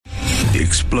the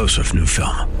explosive new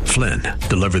film, Flynn,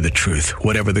 Deliver the Truth,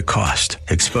 Whatever the Cost,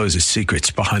 exposes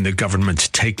secrets behind the government's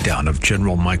takedown of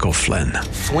General Michael Flynn.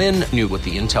 Flynn knew what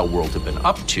the intel world had been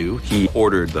up to. He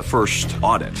ordered the first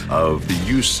audit of the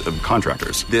use of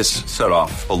contractors. This set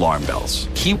off alarm bells.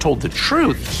 He told the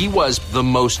truth. He was the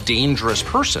most dangerous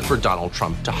person for Donald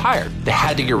Trump to hire. They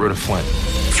had to get rid of Flynn.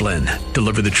 Flynn,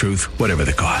 Deliver the Truth, Whatever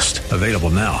the Cost. Available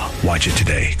now. Watch it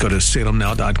today. Go to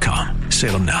salemnow.com.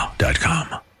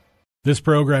 salemnow.com. This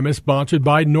program is sponsored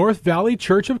by North Valley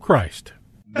Church of Christ.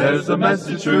 There's a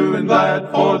message true and glad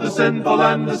for the sinful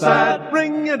and the sad.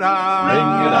 Ring it out,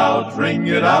 ring it out, ring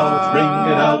it out,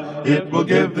 ring it out. It will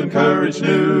give them courage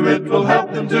new. It will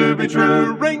help them to be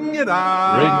true. Ring it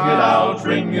out, ring it out,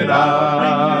 ring it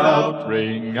out,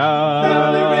 ring it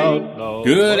out.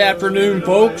 Good afternoon,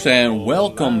 folks, and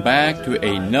welcome back to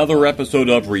another episode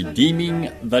of Redeeming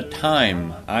the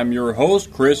Time. I'm your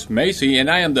host, Chris Macy, and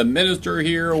I am the minister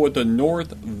here with the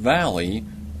North Valley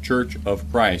Church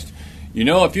of Christ. You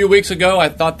know, a few weeks ago, I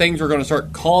thought things were going to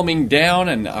start calming down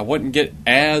and I wouldn't get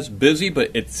as busy,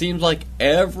 but it seems like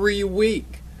every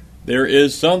week there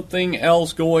is something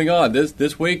else going on.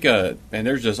 This week, and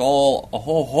there's just a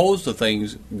whole host of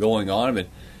things going on. I've been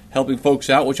helping folks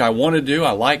out, which I want to do,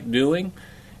 I like doing.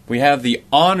 We have the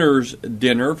honors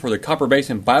dinner for the Copper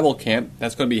Basin Bible Camp.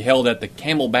 That's going to be held at the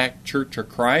Camelback Church of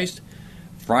Christ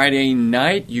Friday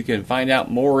night. You can find out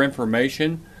more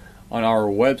information on our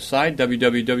website,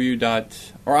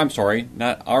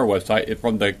 not our website, it's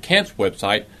from the camp's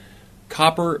website,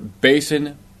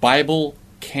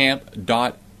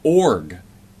 copperbasinbiblecamp.org.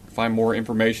 Find more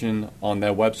information on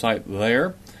that website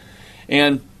there.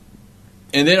 And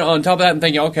then on top of that, I'm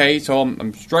thinking, okay, so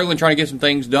I'm struggling trying to get some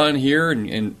things done here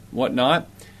and whatnot.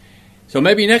 So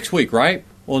maybe next week, right?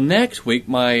 Well, next week,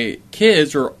 my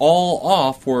kids are all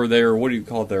off for their,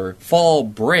 their fall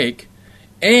break.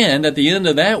 And at the end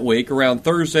of that week, around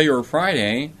Thursday or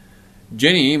Friday,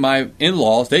 Jenny, my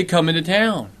in-laws, they come into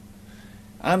town.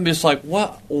 I'm just like,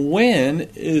 what? When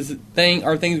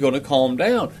are things going to calm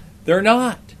down? They're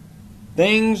not.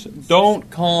 Things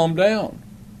don't calm down.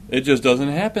 It just doesn't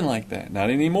happen like that. Not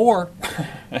anymore.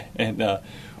 And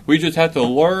we just have to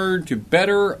learn to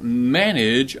better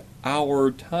manage our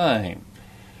time.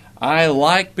 I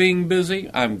like being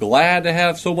busy. I'm glad to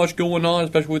have so much going on,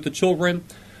 especially with the children.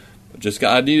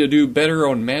 I need to do better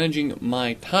on managing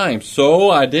my time. So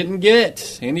I didn't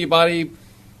get anybody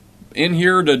in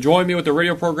here to join me with the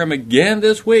radio program again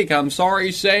this week. I'm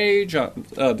sorry, Sage. I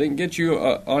didn't get you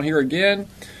on here again.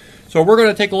 So we're going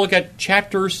to take a look at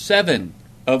Chapter 7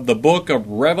 of the book of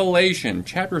Revelation.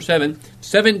 Chapter 7,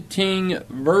 17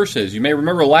 verses. You may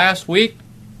remember last week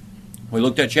we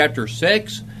looked at Chapter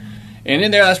 6. And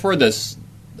in there, that's where the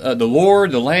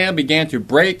Lord, the Lamb, began to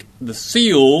break the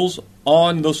seals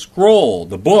on the scroll,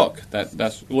 the book.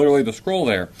 That's literally the scroll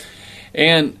there.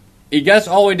 And it gets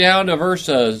all the way down to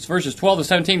verses 12 to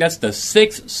 17. That's the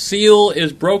sixth seal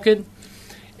is broken.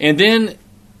 And then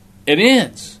it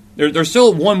ends. There's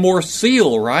still one more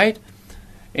seal, right?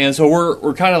 And so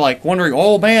we're kind of like wondering,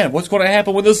 oh man, what's going to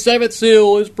happen when the seventh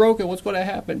seal is broken? What's going to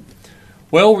happen?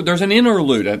 Well, there's an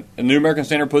interlude. A New American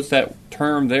Standard puts that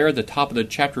term there at the top of the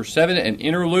chapter 7, an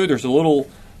interlude. There's a little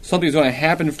something's going to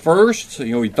happen first.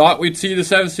 We thought we'd see the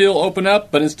seventh seal open up,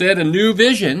 but instead a new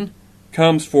vision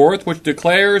comes forth, which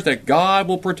declares that God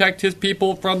will protect his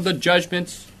people from the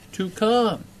judgments to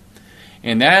come.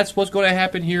 And that's what's going to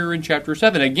happen here in chapter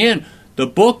 7. Again, the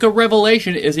book of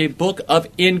Revelation is a book of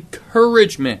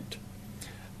encouragement.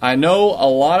 I know a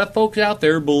lot of folks out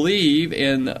there believe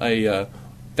in a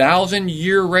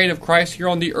 1,000-year reign of Christ here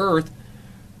on the earth.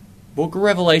 Book of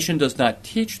Revelation does not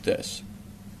teach this.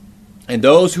 And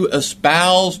those who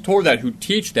espouse toward that, who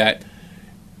teach that,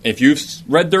 if you've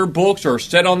read their books or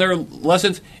sat on their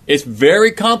lessons, it's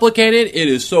very complicated. It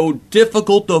is so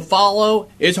difficult to follow.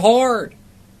 It's hard.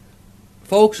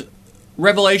 Folks,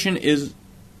 Revelation is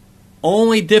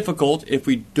only difficult if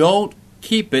we don't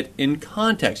keep it in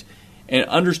context and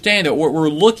understand that what we're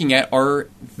looking at are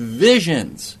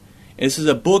visions. This is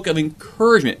a book of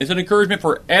encouragement. It's an encouragement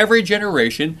for every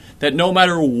generation that no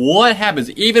matter what happens,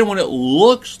 even when it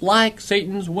looks like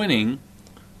Satan's winning,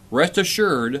 rest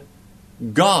assured,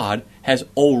 God has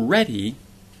already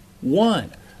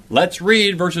won. Let's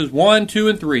read verses 1, 2,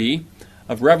 and 3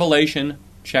 of Revelation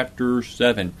chapter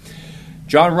 7.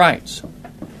 John writes,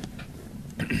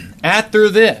 After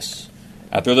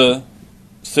the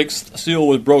sixth seal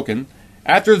was broken,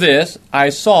 after this I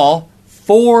saw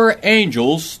 4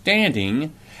 angels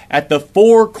standing at the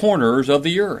 4 corners of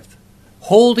the earth,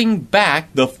 holding back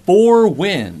the 4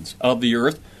 winds of the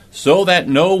earth, so that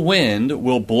no wind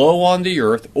will blow on the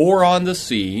earth or on the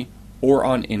sea or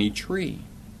on any tree.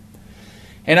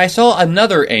 And I saw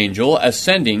another angel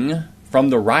ascending from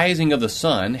the rising of the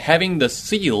sun, having the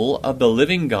seal of the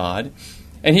living God,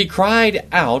 and he cried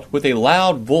out with a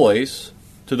loud voice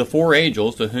to the 4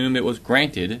 angels to whom it was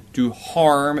granted to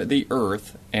harm the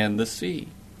earth and the sea,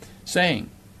 saying,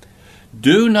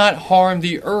 Do not harm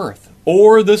the earth,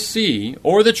 or the sea,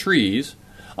 or the trees,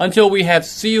 until we have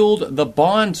sealed the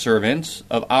bondservants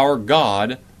of our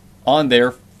God on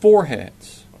their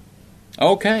foreheads.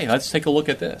 Okay, let's take a look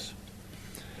at this.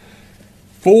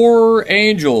 4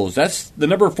 angels. That's the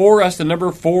number 4. That's the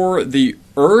number for the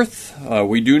earth.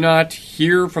 We do not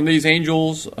hear from these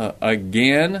angels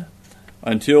again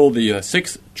until the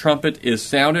 6th trumpet is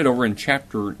sounded over in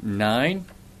chapter 9.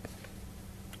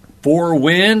 4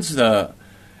 winds,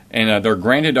 and they're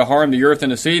granted to harm the earth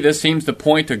and the sea. This seems to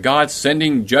point to God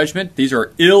sending judgment. These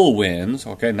are ill winds,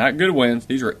 okay, not good winds.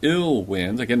 These are ill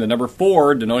winds. Again, the number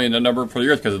 4 denoting the number for the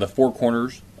earth because of the 4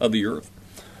 corners of the earth.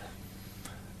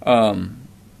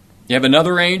 You have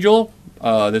another angel.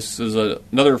 This is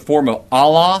another form of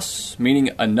allos, meaning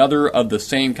another of the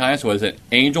same kind. So as an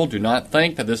angel, do not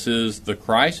think that this is the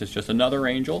Christ. It's just another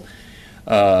angel.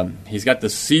 He's got the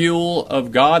seal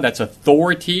of God. That's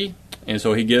authority. And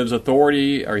so he gives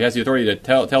authority, or he has the authority to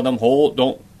tell them,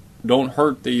 don't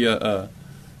hurt the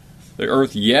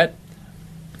earth yet.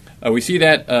 We see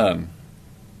that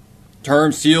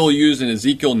term seal used in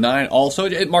Ezekiel 9 also.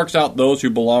 It marks out those who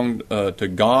belong to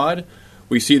God.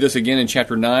 We see this again in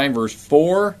chapter 9, verse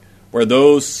 4, where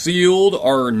those sealed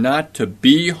are not to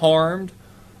be harmed.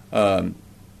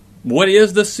 What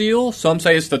is the seal? Some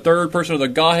say it's the third person of the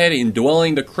Godhead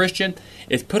indwelling the Christian.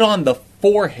 It's put on the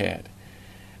forehead.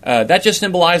 That just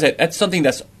symbolizes that that's something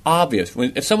that's obvious.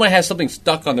 If someone has something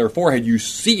stuck on their forehead, you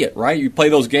see it, right? You play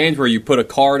those games where you put a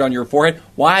card on your forehead.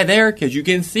 Why there? Because you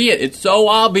can see it. It's so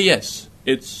obvious.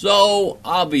 It's so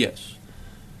obvious.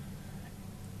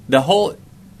 The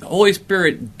Holy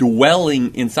Spirit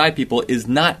dwelling inside people is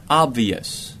not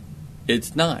obvious.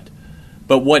 It's not.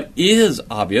 But what is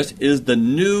obvious is the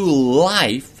new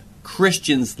life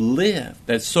Christians live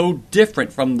that's so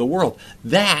different from the world.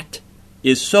 That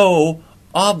is so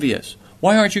obvious.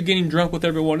 Why aren't you getting drunk with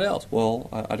everyone else? Well,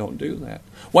 I don't do that.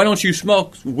 Why don't you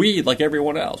smoke weed like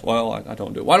everyone else? Well, I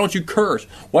don't do it. Why don't you curse?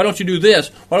 Why don't you do this?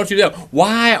 Why don't you do that?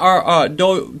 Why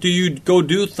do you go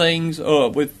do things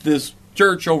with this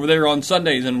church over there on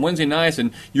Sundays and Wednesday nights,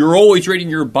 and you're always reading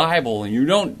your Bible, and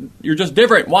you're just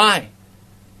different? Why?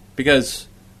 Because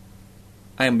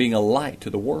I am being a light to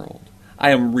the world.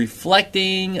 I am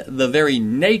reflecting the very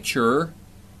nature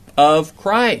of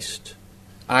Christ.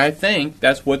 I think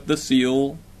that's what the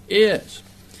seal is.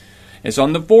 It's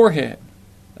on the forehead.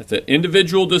 That's an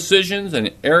individual decisions, an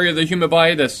area of the human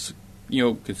body that's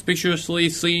conspicuously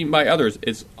seen by others.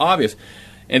 It's obvious.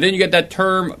 And then you get that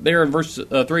term there in verse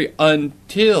 3,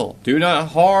 until. Do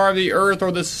not harm the earth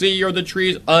or the sea or the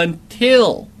trees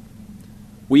until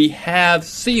we have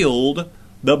sealed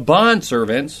the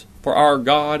bondservants for our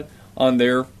God on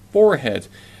their foreheads.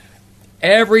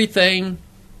 Everything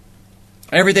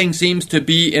seems to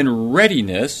be in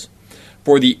readiness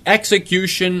for the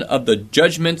execution of the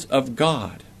judgments of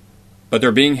God, but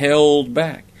they're being held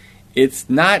back. It's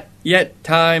not yet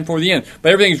time for the end.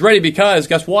 But everything's ready because,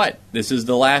 guess what? This is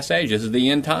the last age. This is the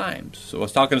end times. So I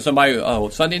was talking to somebody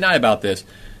Sunday night about this.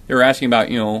 They were asking about,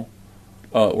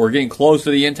 we're getting close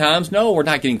to the end times. No, we're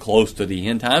not getting close to the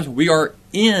end times. We are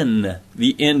in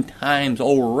the end times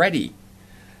already.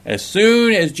 As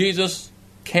soon as Jesus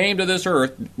came to this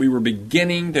earth,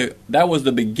 that was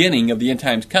the beginning of the end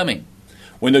times coming.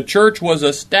 When the church was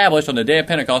established on the day of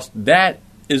Pentecost, that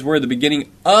is where the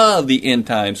beginning of the end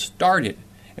times started.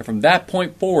 And from that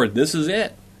point forward, this is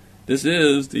it. This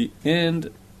is the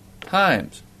end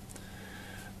times.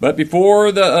 But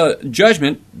before the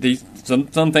judgment,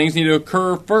 some things need to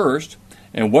occur first.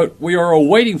 And what we are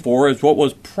awaiting for is what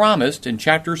was promised in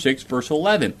chapter 6, verse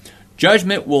 11.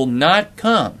 Judgment will not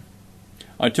come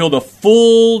until the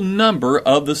full number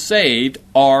of the saved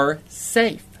are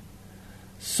safe.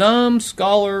 Some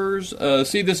scholars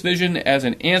see this vision as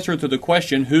an answer to the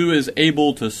question, who is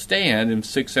able to stand, in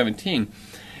 6:17.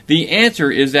 The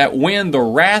answer is that when the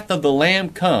wrath of the Lamb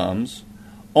comes,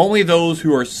 only those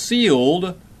who are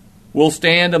sealed will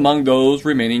stand among those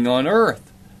remaining on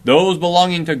earth. Those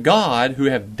belonging to God who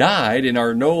have died and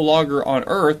are no longer on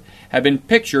earth have been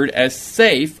pictured as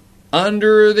safe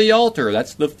under the altar.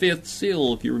 That's the 5th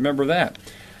seal, if you remember that.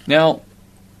 Now,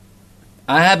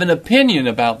 I have an opinion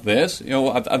about this.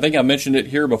 I think I mentioned it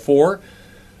here before,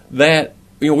 that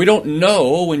we don't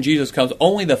know when Jesus comes.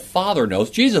 Only the Father knows.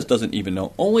 Jesus doesn't even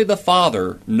know. Only the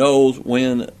Father knows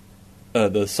when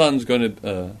the Son's going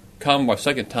to come a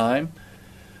second time.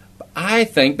 I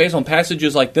think, based on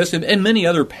passages like this and many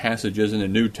other passages in the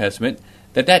New Testament,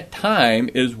 that time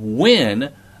is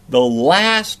when the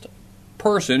last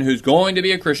person who's going to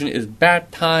be a Christian is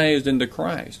baptized into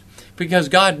Christ. Because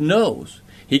God knows.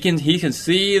 He can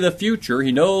see the future.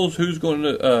 He knows who's going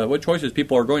to what choices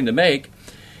people are going to make.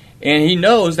 And he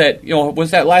knows that,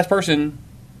 once that last person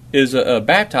is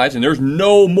baptized and there's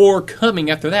no more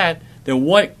coming after that, then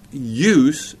what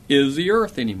use is the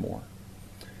earth anymore?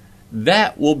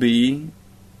 That will be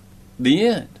the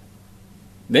end.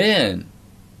 Then,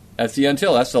 that's the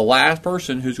until. That's the last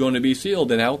person who's going to be sealed.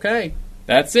 And okay,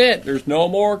 that's it. There's no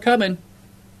more coming.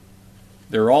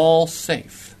 They're all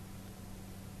safe.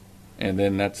 And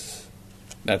then that's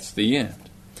the end.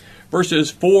 Verses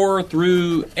 4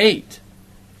 through 8.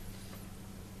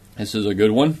 This is a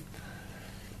good one.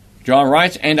 John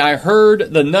writes, "And I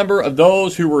heard the number of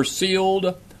those who were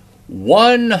sealed,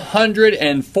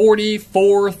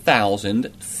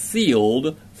 144,000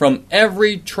 sealed from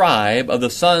every tribe of the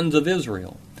sons of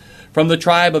Israel. From the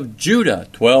tribe of Judah,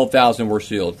 12,000 were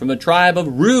sealed. From the tribe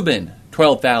of Reuben,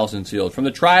 12,000 sealed. From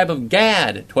the tribe of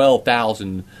Gad,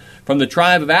 12,000. From the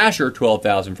tribe of Asher,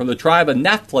 12,000. From the tribe of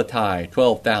Naphtali,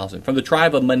 12,000. From the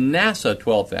tribe of Manasseh,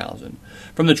 12,000.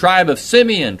 From the tribe of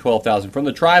Simeon, 12,000. From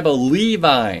the tribe of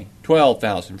Levi,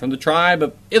 12,000. From the tribe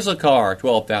of Issachar,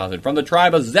 12,000. From the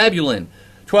tribe of Zebulun,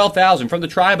 12,000. From the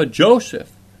tribe of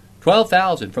Joseph,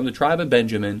 12,000. From the tribe of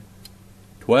Benjamin,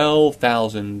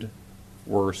 12,000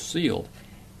 were sealed."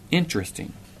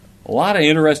 Interesting. A lot of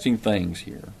interesting things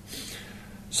here.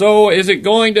 So is it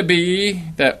going to be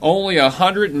that only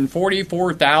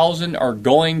 144,000 are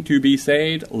going to be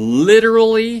saved?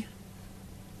 Literally?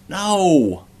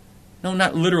 No. No,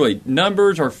 not literally.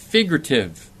 Numbers are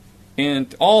figurative.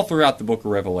 And all throughout the book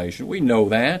of Revelation, we know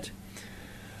that.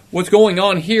 What's going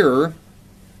on here,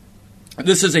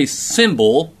 this is a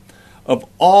symbol of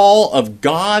all of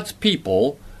God's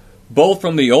people, both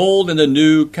from the Old and the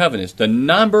New Covenants. The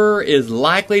number is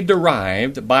likely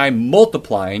derived by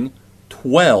multiplying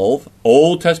 12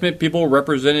 Old Testament people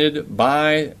represented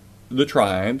by the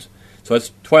tribes. So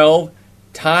that's 12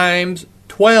 times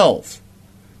 12.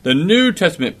 The New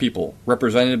Testament people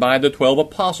represented by the 12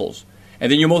 apostles.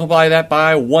 And then you multiply that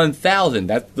by 1,000.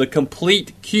 That's the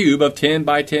complete cube of 10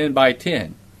 by 10 by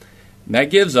 10. And that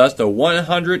gives us the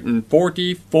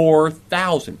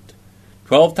 144,000.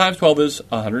 12 times 12 is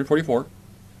 144.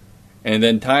 And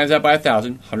then times that by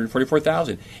 1,000,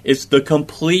 144,000. It's the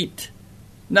complete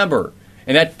number.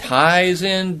 And that ties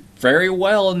in very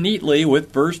well and neatly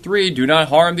with verse 3. "Do not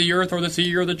harm the earth or the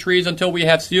sea or the trees until we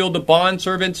have sealed the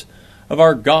bondservants of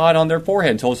our God on their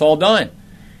forehead," until it's all done.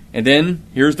 And then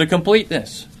here's the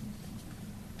completeness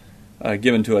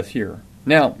given to us here.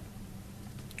 Now,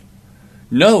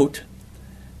 note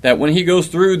that when he goes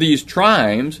through these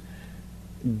tribes,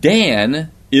 Dan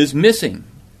is missing.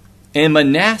 And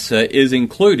Manasseh is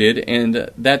included, and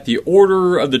that the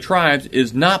order of the tribes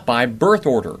is not by birth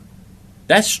order.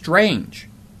 That's strange.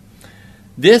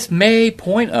 This may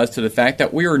point us to the fact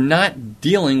that we are not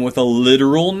dealing with a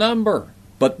literal number,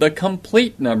 but the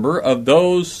complete number of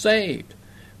those saved.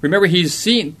 Remember,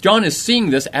 John is seeing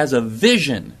this as a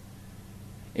vision.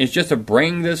 It's just to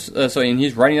bring this, and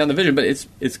he's writing down the vision, but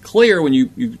it's clear when you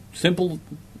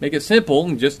make it simple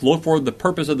and just look for the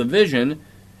purpose of the vision,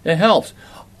 it helps.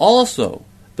 Also,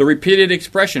 the repeated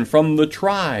expression "from the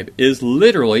tribe" is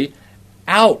literally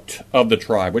 "out of the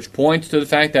tribe," which points to the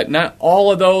fact that not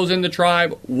all of those in the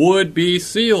tribe would be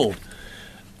sealed.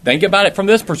 Think about it from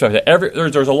this perspective.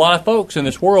 There's a lot of folks in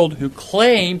this world who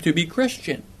claim to be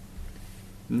Christian.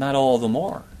 Not all of them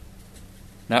are.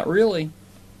 Not really.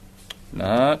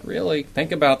 Not really.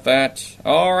 Think about that.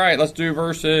 All right, let's do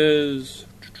verses...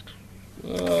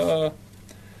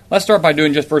 let's start by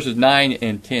doing just verses 9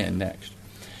 and 10 next.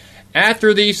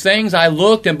 "After these things I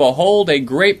looked, and behold, a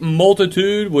great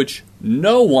multitude which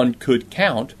no one could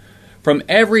count, from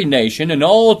every nation and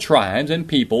all tribes and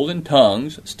peoples and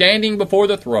tongues, standing before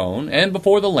the throne and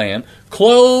before the Lamb,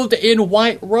 clothed in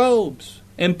white robes,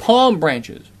 and palm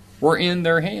branches were in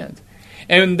their hands.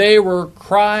 And they were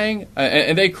crying,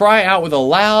 and they cry out with a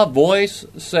loud voice,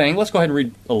 saying," let's go ahead and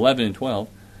read 11 and 12.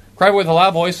 "Cry with a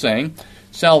loud voice, saying,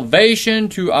 Salvation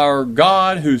to our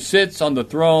God who sits on the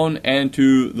throne and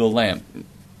to the Lamb."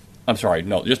 I'm sorry,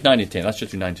 no, just 9 and 10. Let's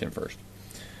just do 9 and 10 first.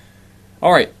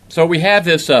 All right, so we have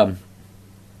this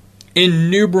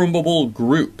innumerable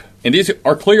group. And these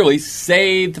are clearly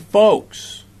saved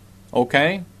folks.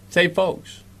 Okay? Saved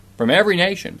folks from every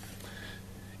nation.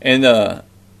 And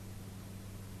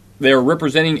they're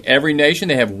representing every nation.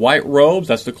 They have white robes.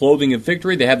 That's the clothing of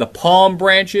victory. They have the palm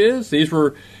branches. These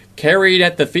were carried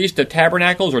at the Feast of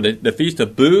Tabernacles, or the Feast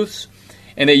of Booths,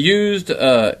 and they used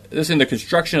this in the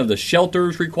construction of the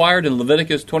shelters required in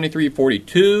Leviticus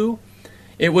 23:42.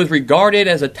 It was regarded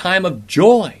as a time of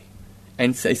joy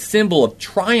and a symbol of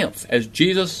triumph as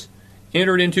Jesus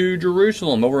entered into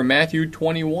Jerusalem over Matthew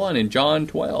 21 and John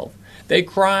 12. They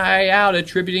cry out,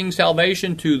 attributing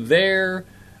salvation to their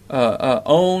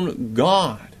own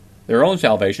God, their own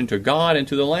salvation to God and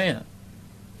to the Lamb.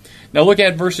 Now look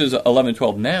at verses 11 and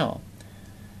 12 now.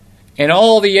 And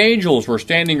all the angels were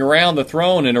standing around the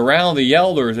throne and around the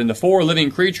elders and the four living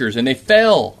creatures, and they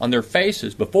fell on their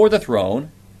faces before the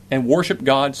throne and worshiped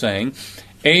God, saying,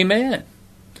 Amen.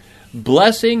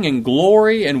 Blessing and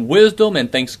glory and wisdom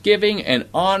and thanksgiving and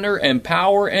honor and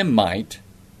power and might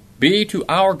be to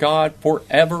our God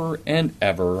forever and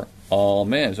ever.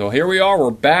 Amen. So here we are.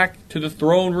 We're back to the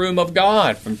throne room of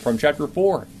God from chapter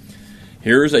 4.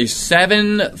 Here's a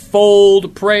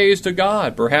sevenfold praise to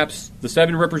God, perhaps the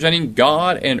seven representing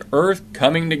God and earth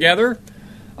coming together.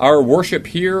 Our worship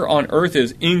here on earth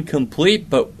is incomplete,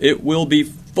 but it will be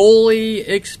fully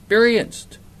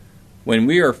experienced when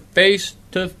we are face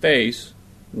to face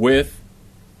with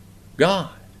God.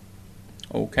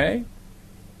 Okay?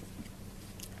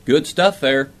 Good stuff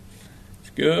there.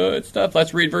 It's good stuff.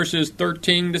 Let's read verses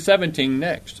 13 to 17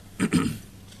 next.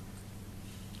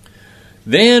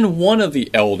 Then one of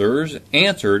the elders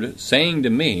answered, saying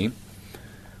to me,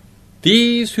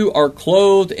 These who are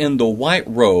clothed in the white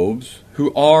robes,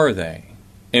 who are they,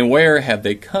 and where have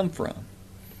they come from?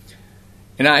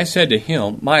 And I said to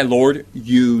him, My Lord,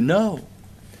 you know.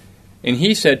 And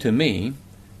he said to me,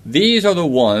 These are the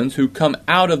ones who come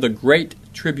out of the great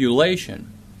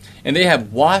tribulation, and they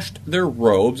have washed their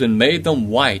robes and made them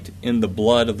white in the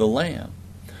blood of the Lamb.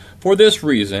 For this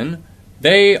reason,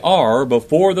 they are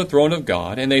before the throne of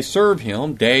God, and they serve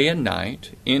him day and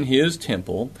night in his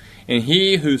temple, and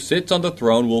he who sits on the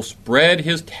throne will spread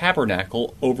his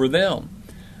tabernacle over them.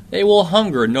 They will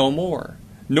hunger no more,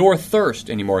 nor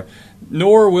thirst any more,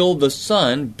 nor will the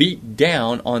sun beat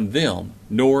down on them,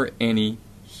 nor any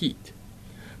heat.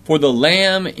 For the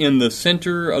Lamb in the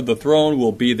center of the throne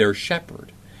will be their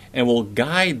shepherd, and will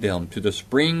guide them to the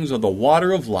springs of the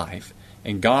water of life,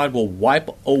 and God will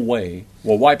wipe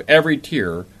every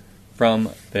tear from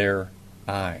their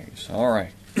eyes. All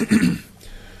right.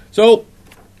 So,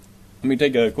 let me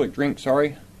take a quick drink,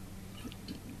 sorry.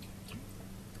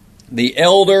 The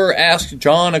elder asked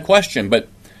John a question, but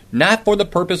not for the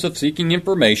purpose of seeking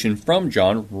information from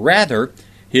John. Rather,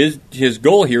 his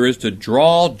goal here is to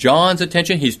draw John's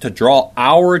attention. He's to draw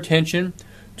our attention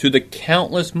to the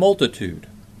countless multitude.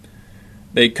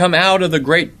 They come out of the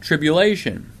great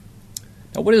tribulation.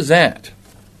 Now, what is that?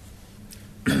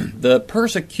 The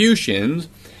persecutions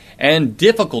and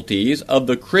difficulties of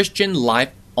the Christian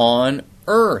life on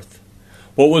earth.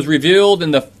 What was revealed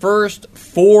in the first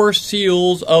 4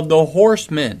 seals of the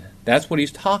horsemen. That's what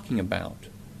he's talking about.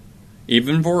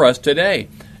 Even for us today.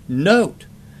 Note,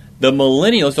 the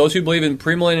millennialists, those who believe in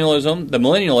premillennialism, the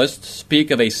millennialists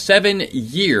speak of a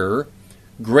 7-year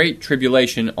great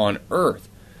tribulation on earth.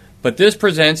 But this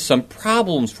presents some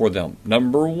problems for them.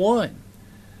 Number 1.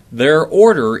 Their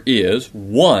order is,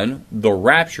 1, the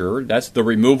rapture, that's the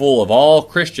removal of all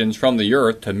Christians from the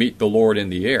earth to meet the Lord in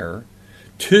the air.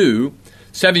 2,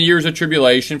 7 years of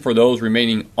tribulation for those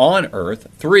remaining on earth.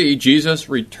 3, Jesus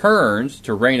returns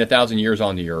to reign 1,000 years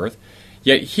on the earth.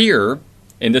 Yet here,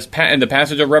 in the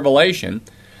passage of Revelation,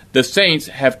 the saints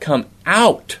have come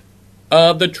out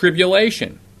of the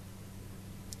tribulation.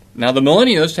 Now the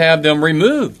millennialists have them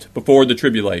removed before the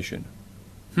tribulation.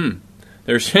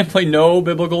 There's simply no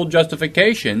biblical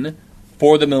justification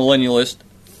for the millennialist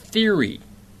theory.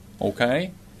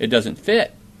 Okay? It doesn't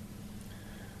fit.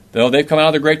 Though they've come out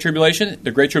of the Great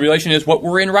Tribulation is what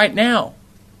we're in right now.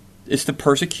 It's the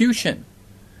persecution.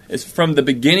 It's from the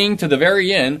beginning to the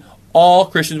very end, all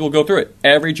Christians will go through it.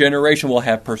 Every generation will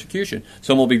have persecution.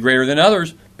 Some will be greater than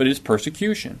others, but it's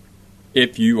persecution.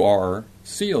 If you are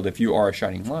sealed, if you are a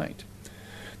shining light.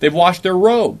 They've washed their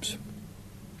robes.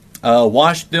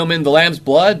 Washed them in the Lamb's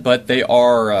blood, but they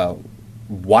are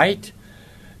white.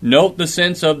 Note the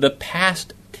sense of the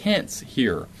past tense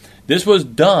here. This was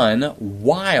done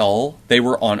while they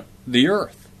were on the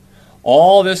earth.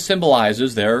 All this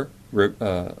symbolizes their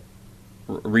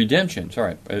redemption.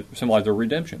 It symbolizes their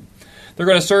redemption. They're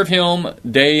going to serve him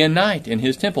day and night in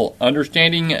his temple.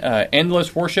 Understanding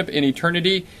endless worship in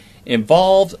eternity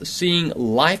involves seeing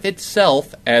life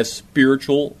itself as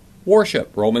spiritual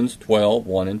worship. Romans 12,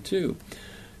 1 and 2.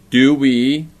 Do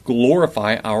we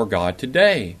glorify our God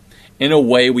today in the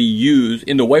way we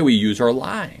use our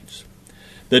lives?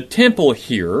 The temple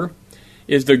here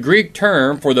is the Greek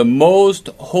term for the most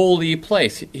holy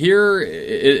place. Here,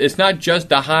 it's not just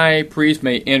the high priest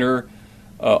may enter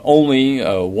only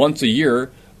once a year,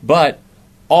 but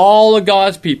all of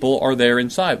God's people are there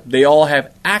inside. They all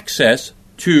have access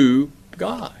to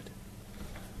God.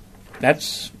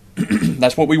 That's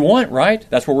that's what we want, right?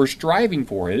 That's what we're striving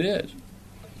for. It is.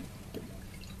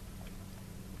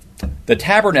 The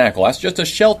tabernacle, that's just a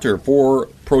shelter for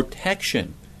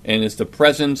protection, and it's the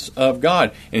presence of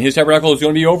God. And His tabernacle is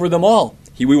going to be over them all.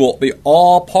 We will be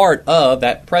all part of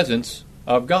that presence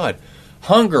of God.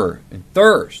 Hunger and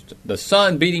thirst, the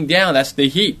sun beating down, that's the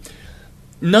heat.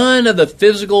 None of the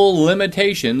physical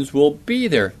limitations will be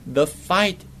there. The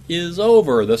fight is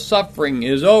over. The suffering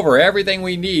is over. Everything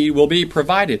we need will be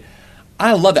provided.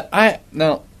 I love that. I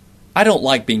don't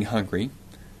like being hungry.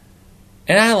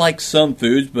 And I like some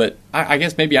foods, but I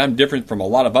guess maybe I'm different from a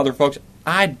lot of other folks.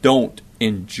 I don't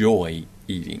enjoy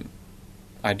eating.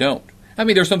 I don't. I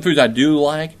mean, there's some foods I do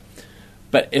like,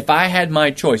 but if I had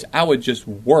my choice, I would just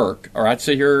work, or I'd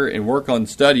sit here and work on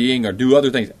studying or do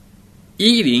other things.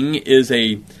 Eating is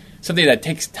something that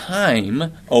takes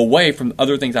time away from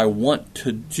other things I want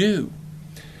to do.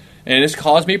 And it's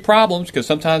caused me problems because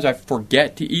sometimes I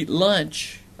forget to eat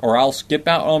lunch, or I'll skip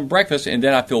out on breakfast, and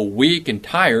then I feel weak and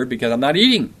tired because I'm not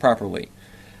eating properly.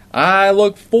 I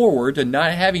look forward to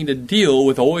not having to deal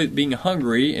with always being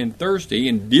hungry and thirsty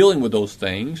and dealing with those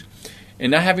things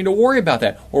and not having to worry about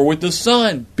that. Or with the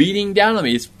sun beating down on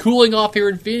me. It's cooling off here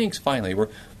in Phoenix finally.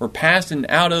 We're passing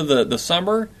out of the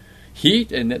summer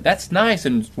heat, and that's nice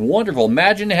and wonderful.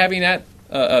 Imagine having that,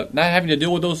 not having to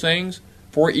deal with those things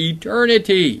for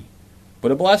eternity.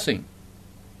 What a blessing.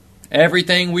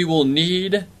 Everything we will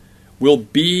need will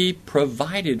be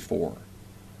provided for.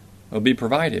 Will be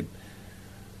provided.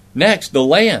 Next, the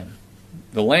Lamb.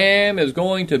 The Lamb is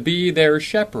going to be their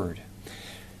shepherd.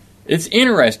 It's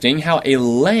interesting how a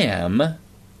lamb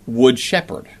would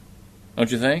shepherd,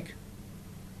 don't you think?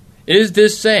 Is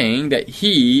this saying that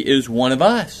He is one of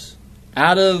us?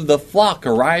 Out of the flock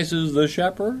arises the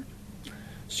shepherd?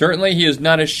 Certainly He is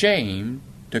not ashamed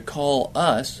to call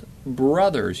us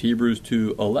brothers, Hebrews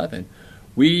 2:11.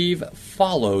 We've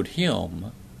followed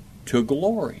Him to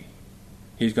glory.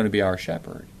 He's going to be our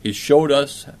shepherd. He showed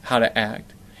us how to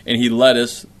act, and He led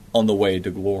us on the way to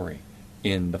glory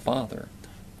in the Father.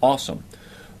 Awesome.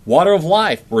 Water of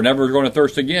life. We're never going to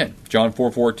thirst again. John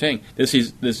 4:14.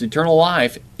 This eternal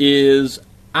life is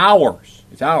ours.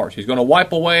 It's ours. He's going to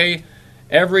wipe away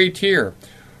every tear.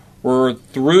 We're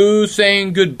through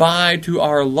saying goodbye to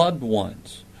our loved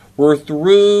ones. We're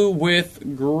through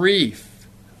with grief.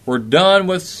 We're done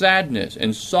with sadness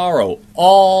and sorrow.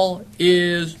 All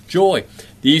is joy.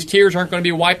 These tears aren't going to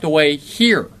be wiped away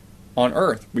here on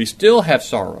earth. We still have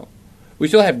sorrow. We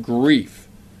still have grief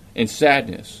and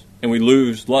sadness. And we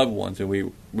lose loved ones and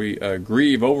we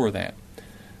grieve over that.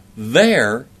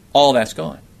 There, all that's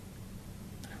gone.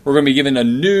 We're going to be given a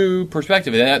new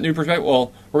perspective. And that new perspective,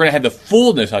 well, we're going to have the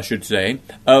fullness, I should say,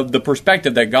 of the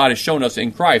perspective that God has shown us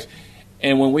in Christ.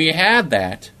 And when we have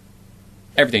that,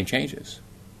 everything changes.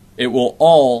 It will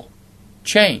all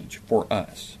change for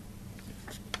us.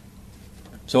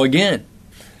 So again,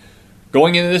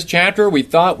 going into this chapter, we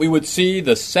thought we would see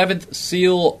the seventh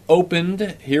seal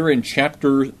opened here in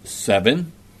chapter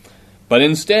 7. But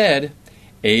instead,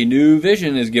 a new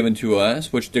vision is given to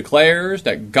us, which declares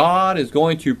that God is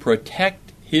going to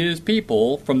protect His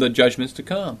people from the judgments to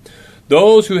come.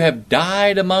 Those who have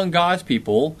died among God's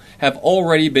people have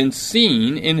already been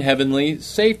seen in heavenly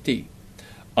safety.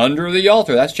 Under the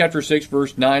altar, that's chapter 6,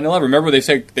 verse 9 and 11. Remember,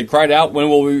 they cried out, when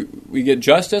will we get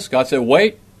justice? God said,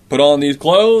 wait, put on these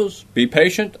clothes, be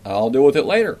patient, I'll deal with it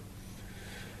later.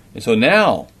 And so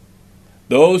now,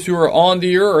 those who are on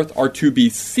the earth are to be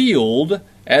sealed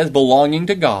as belonging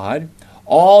to God.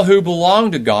 All who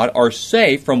belong to God are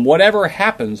safe from whatever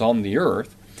happens on the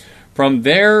earth. From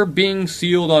their being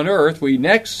sealed on earth, we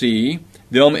next see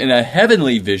them in a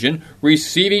heavenly vision,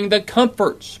 receiving the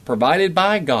comforts provided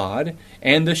by God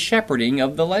and the shepherding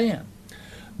of the Lamb.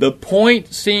 The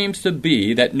point seems to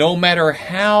be that no matter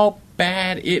how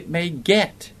bad it may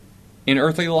get in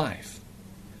earthly life,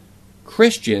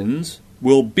 Christians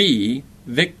will be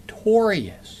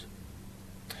victorious.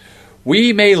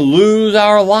 We may lose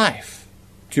our life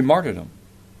to martyrdom,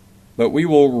 but we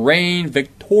will reign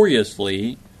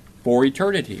victoriously for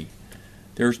eternity.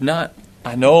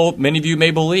 I know many of you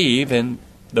may believe in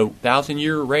the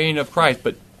 1,000-year reign of Christ,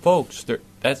 but folks,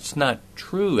 that's not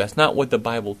true. That's not what the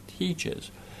Bible teaches.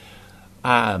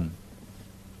 I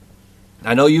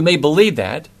know you may believe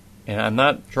that, and I'm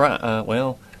not trying,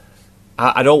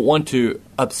 I don't want to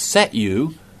upset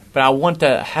you, but I want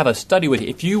to have a study with you.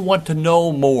 If you want to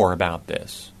know more about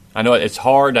this, I know it's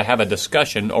hard to have a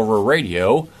discussion over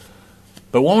radio,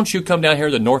 but won't you come down here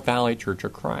to the North Valley Church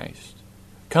of Christ?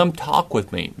 Come talk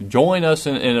with me. Join us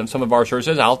in some of our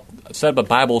services. I'll set up a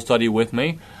Bible study with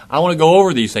me. I want to go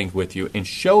over these things with you and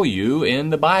show you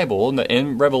in the Bible,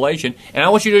 in Revelation, and I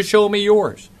want you to show me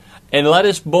yours. And let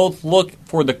us both look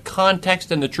for the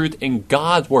context and the truth in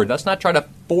God's Word. Let's not try to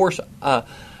force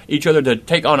each other to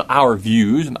take on our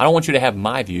views. I don't want you to have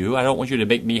my view. I don't want you to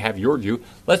make me have your view.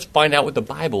 Let's find out what the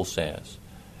Bible says.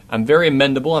 I'm very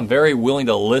amendable. I'm very willing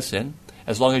to listen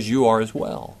as long as you are as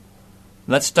well.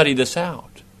 Let's study this out.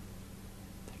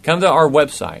 Come to our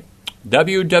website,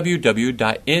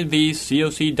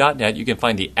 www.nvcoc.net. You can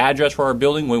find the address for our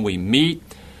building when we meet.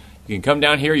 You can come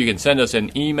down here. You can send us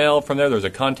an email from there. There's a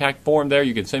contact form there.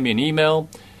 You can send me an email,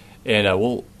 and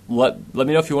we'll let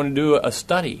me know if you want to do a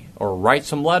study or write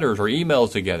some letters or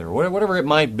emails together, whatever it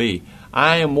might be.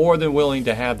 I am more than willing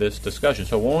to have this discussion.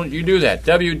 So won't you do that?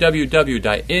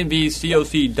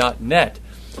 www.nvcoc.net.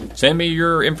 Send me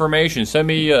your information. Send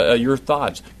me your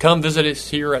thoughts. Come visit us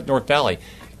here at North Valley.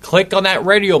 Click on that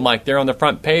radio mic there on the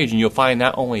front page, and you'll find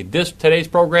not only today's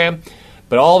program,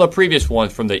 but all the previous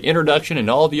ones from the introduction and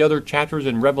all the other chapters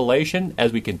in Revelation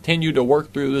as we continue to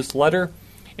work through this letter.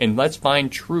 And let's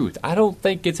find truth. I don't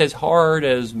think it's as hard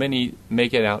as many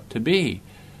make it out to be.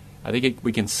 I think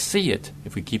we can see it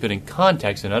if we keep it in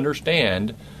context and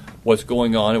understand what's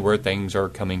going on and where things are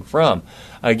coming from.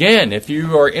 Again, if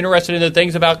you are interested in the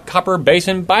things about Copper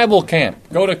Basin Bible Camp,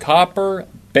 go to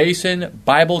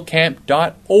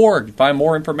copperbasinbiblecamp.org. Find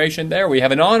more information there. We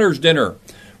have an honors dinner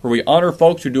where we honor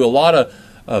folks who do a lot of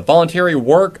voluntary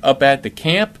work up at the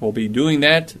camp. We'll be doing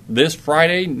that this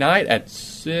Friday night at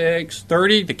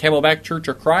 6:30, the Camelback Church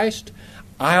of Christ.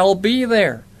 I'll be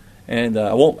there. And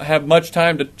I won't have much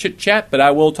time to chit-chat, but I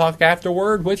will talk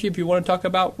afterward with you if you want to talk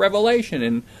about Revelation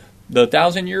and the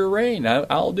 1,000-year reign.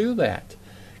 I'll do that.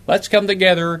 Let's come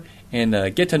together and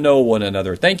get to know one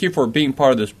another. Thank you for being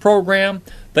part of this program.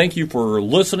 Thank you for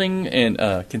listening and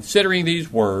considering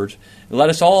these words. Let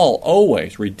us all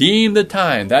always redeem the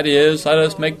time. That is, let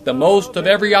us make the most of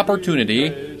every opportunity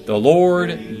the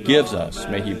Lord gives us.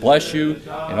 May He bless you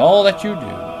in all that you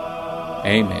do.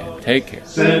 Amen. Take care.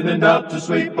 Sinning out to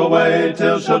sweep away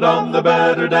till shall dawn the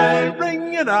better day.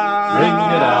 Ring it out, ring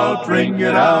it out, ring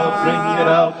it out, ring it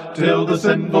out, till the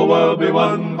sinful world be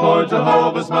won for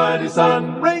Jehovah's mighty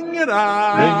Son. Ring it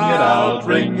out, ring it out,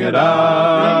 ring it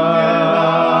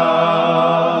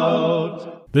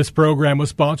out. This program was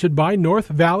sponsored by North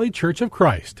Valley Church of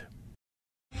Christ.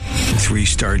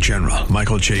 3-star General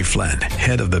Michael J. Flynn,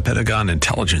 head of the Pentagon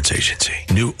Intelligence Agency,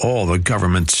 knew all the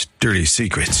government's dirty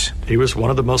secrets. He was one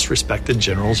of the most respected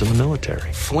generals in the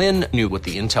military. Flynn knew what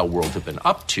the intel world had been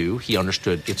up to. He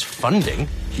understood its funding.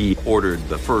 He ordered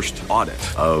the first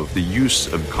audit of the use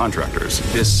of contractors.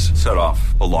 This set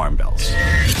off alarm bells.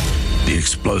 The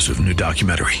explosive new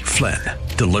documentary, Flynn,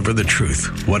 Deliver the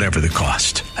Truth, Whatever the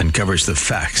Cost, uncovers the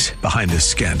facts behind this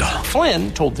scandal.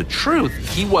 Flynn told the truth.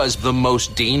 He was the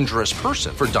most dangerous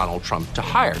person for Donald Trump to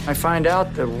hire. I find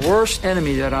out the worst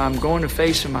enemy that I'm going to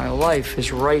face in my life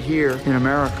is right here in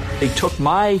America. They took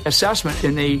my assessment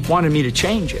and they wanted me to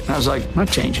change it. And I was like, I'm not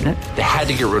changing it. They had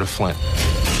to get rid of Flynn.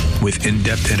 With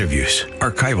in-depth interviews,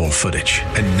 archival footage,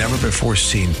 and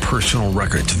never-before-seen personal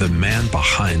records of the man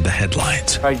behind the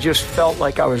headlines. I just felt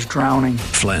like I was drowning.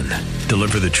 Flynn,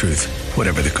 Deliver the Truth,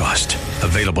 Whatever the Cost.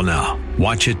 Available now.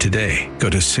 Watch it today.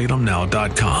 Go to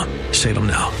salemnow.com.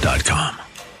 salemnow.com.